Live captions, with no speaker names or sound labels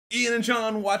Ian and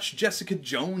John watched Jessica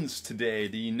Jones today,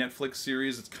 the Netflix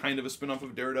series. It's kind of a spin-off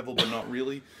of Daredevil, but not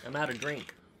really. I'm out of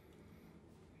drink.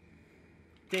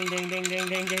 Ding, ding, ding, ding,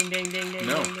 ding, ding, ding, ding, ding.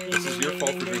 No, this is your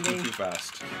fault for drinking too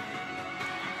fast.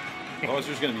 Otherwise,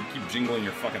 you're just gonna keep jingling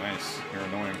your fucking ice. You're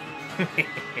annoying.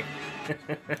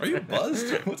 Are you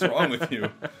buzzed? What's wrong with you?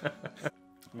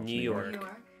 New York. New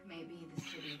York may be the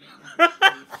city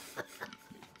that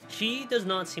She does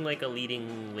not seem like a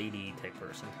leading lady type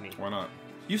person to me. Why not?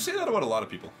 You say that about a lot of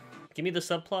people. Give me the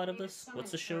subplot of this.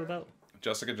 What's the show about?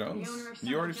 Jessica Jones?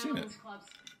 You already seen it.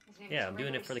 Yeah, I'm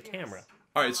doing it for the camera.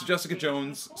 Alright, so Jessica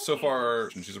Jones, so far,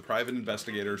 she's a private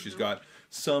investigator. She's got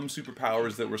some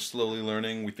superpowers that we're slowly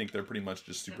learning. We think they're pretty much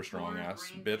just super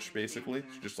strong-ass bitch, basically.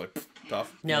 She's just, like,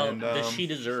 tough. Now, And, does she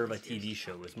deserve a TV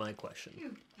show is my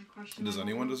question. Does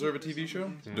anyone deserve a TV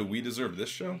show? Do we deserve this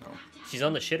show? No. She's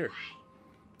on the shitter.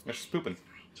 Yeah, she's pooping.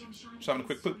 She's having a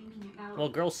quick poop. Well,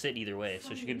 girls sit either way,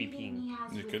 so she could be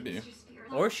peeing. It could be.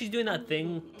 Or she's doing that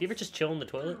thing. Do you ever just chill in the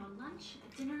toilet?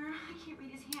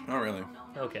 Oh, really?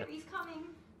 Okay.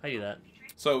 I do that.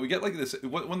 So we get like this.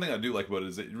 One thing I do like about it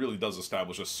is it really does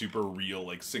establish a super real,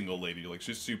 like, single lady. Like,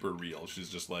 she's super real. She's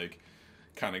just like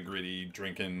kind of gritty,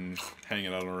 drinking, hanging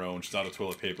out on her own. She's out of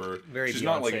toilet paper. Very she's Beyonce.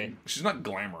 not like she's not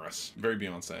glamorous. Very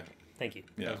Beyonce. Thank you.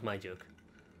 Yeah. That was my joke.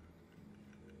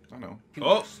 I know.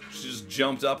 Oh, she just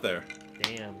jumped up there.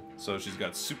 Damn. So she's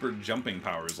got super jumping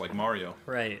powers like Mario.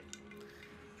 Right.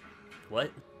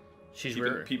 What? She's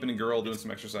Peeping, rare. peeping a girl doing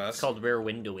some exercise. It's called rare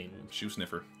windowing. Shoe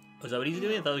sniffer. Oh, is that what he's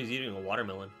doing? I thought he was eating a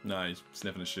watermelon. No, he's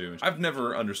sniffing a shoe. I've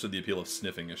never understood the appeal of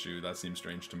sniffing a shoe. That seems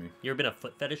strange to me. You ever been a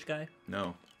foot fetish guy?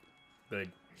 No.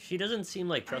 Good. She doesn't seem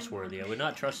like trustworthy. I would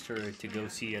not trust her to go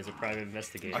see as a private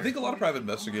investigator. I think a lot of private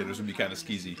investigators would be kind of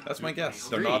skeezy. That's my guess.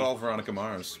 They're not all Veronica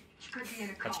Mars.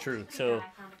 That's true. So,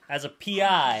 as a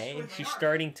PI, she's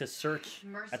starting to search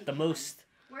at the most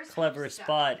clever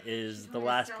spot is the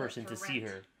last person to see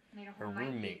her. Her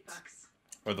roommates.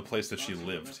 Or the place that she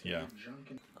lived, yeah.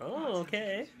 Oh,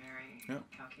 okay. Yeah.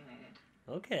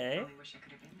 Okay.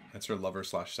 That's her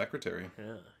lover/secretary.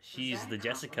 Yeah. She's the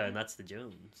Jessica and that's the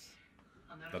Jones.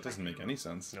 That doesn't make any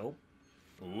sense. Nope.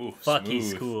 Ooh, Fuck, smooth.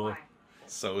 he's cool.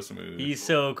 So smooth. He's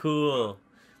so cool.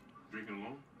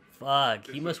 Fuck,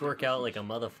 he must work out like a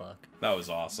motherfuck. That was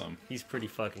awesome. He's pretty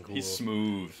fucking cool. He's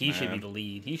smooth, He should be man. the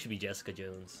lead. He should be Jessica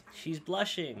Jones. She's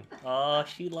blushing. Oh,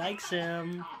 she likes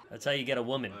him. That's how you get a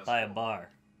woman. Buy a bar.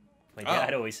 My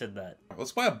dad always said that.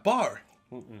 Let's buy a bar.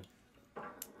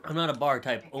 I'm not a bar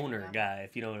type owner guy,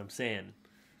 if you know what I'm saying.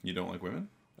 You don't like women?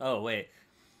 Oh, wait.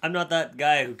 I'm not that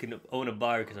guy who can own a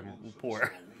bar because I'm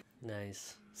poor.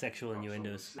 Nice. Sexual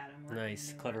innuendos.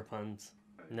 Nice. Clever puns.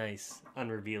 Nice.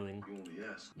 Unrevealing.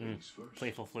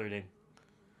 Playful flirting.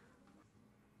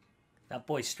 That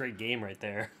boy's straight game right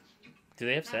there. Do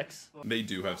they have sex? They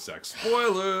do have sex.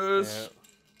 Spoilers!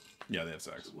 Yeah, they have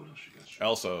sex.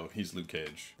 Also, he's Luke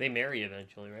Cage. They marry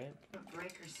eventually, right?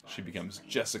 She becomes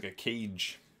Jessica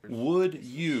Cage. Would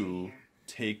you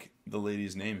take the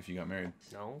lady's name if you got married?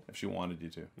 No. If she wanted you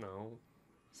to? No.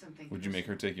 Would you make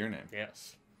her take your name?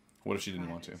 Yes. What if she didn't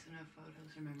want to?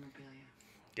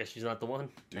 Guess she's not the one.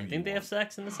 Do I you think they want- have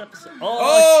sex in this episode.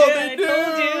 Oh, shit, they do! I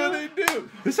told you! They do!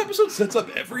 This episode sets up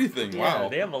everything. Yeah, Wow.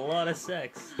 they have a lot of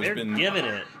sex. They're been- giving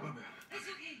it. It's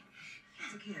okay.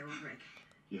 It's okay. I won't break.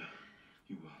 Yeah,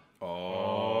 you will.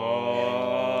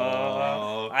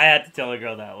 Oh. I had to tell a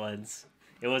girl that once.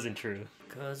 It wasn't true.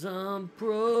 'Cause I'm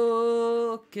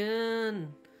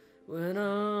broken when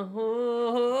I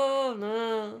hold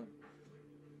on,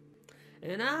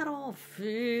 and I don't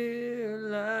feel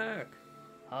like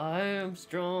I am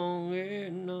strong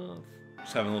enough.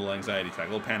 She's having a little anxiety attack,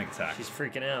 a little panic attack. She's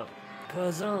freaking out.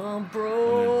 'Cause I'm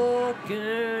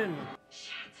broken.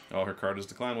 Oh, her card has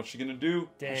declined. What's she gonna do?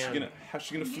 Damn. How's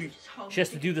she gonna flee? She has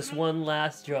to do this one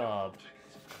last job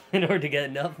in order to get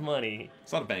enough money.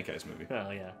 It's not a bank heist movie.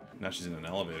 Oh, yeah. Now she's in an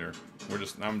elevator.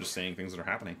 I'm just saying things that are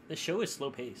happening. The show is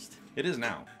slow-paced. It is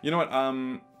now. You know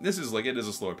what? This is like, it is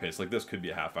a slower pace. Like, this could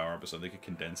be a half-hour episode. They could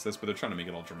condense this, but they're trying to make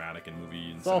it all dramatic and movie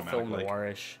and It's all cinematic. film Like,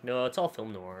 noirish. No, it's all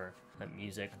film noir. That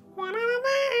music. yeah,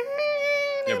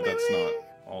 but that's not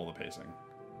all the pacing.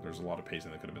 There's a lot of pacing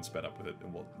that could have been sped up with it,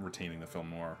 while retaining the film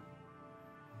noir.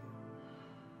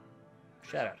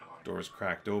 Shut up. Door's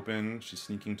cracked open. She's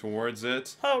sneaking towards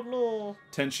it. Oh no.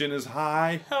 Tension is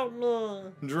high. Oh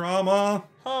no. Drama.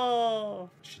 Oh.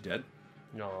 Is she dead?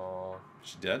 No. Is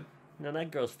she dead? No, that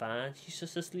girl's fine. She's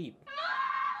just asleep.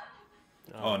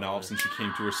 Oh, now all of a sudden she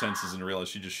came to her senses and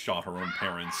realized she just shot her own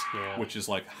parents. Yeah. Which is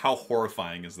like, how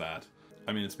horrifying is that?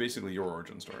 I mean, it's basically your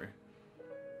origin story.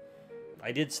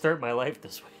 I did start my life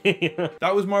this way.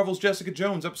 That was Marvel's Jessica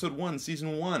Jones, episode 1,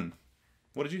 season 1.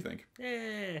 What did you think?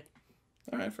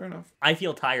 All right, fair enough. I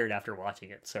feel tired after watching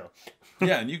it, so.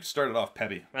 Yeah, and you started off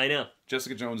peppy. I know.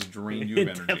 Jessica Jones drained you of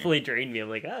energy. It definitely drained me. I'm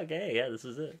like, oh, okay, yeah, this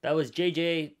is it. That was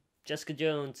JJ, Jessica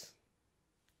Jones.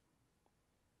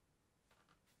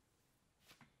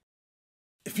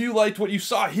 If you liked what you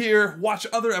saw here, watch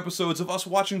other episodes of us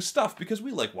watching stuff, because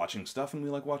we like watching stuff and we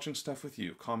like watching stuff with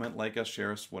you. Comment, like us,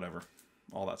 share us, whatever.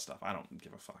 All that stuff. I don't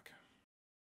give a fuck.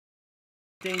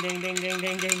 Ding, ding, ding, ding,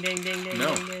 ding, ding, ding, ding, ding,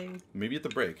 No. ding, ding. Maybe at the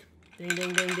break. Ding,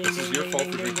 ding, ding, ding, This is ding, your ding, fault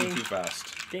ding, for ding, drinking ding. too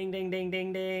fast. Ding, ding, ding,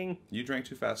 ding, ding. You drank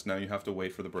too fast, now you have to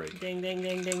wait for the break. Ding, ding,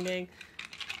 ding, ding, ding.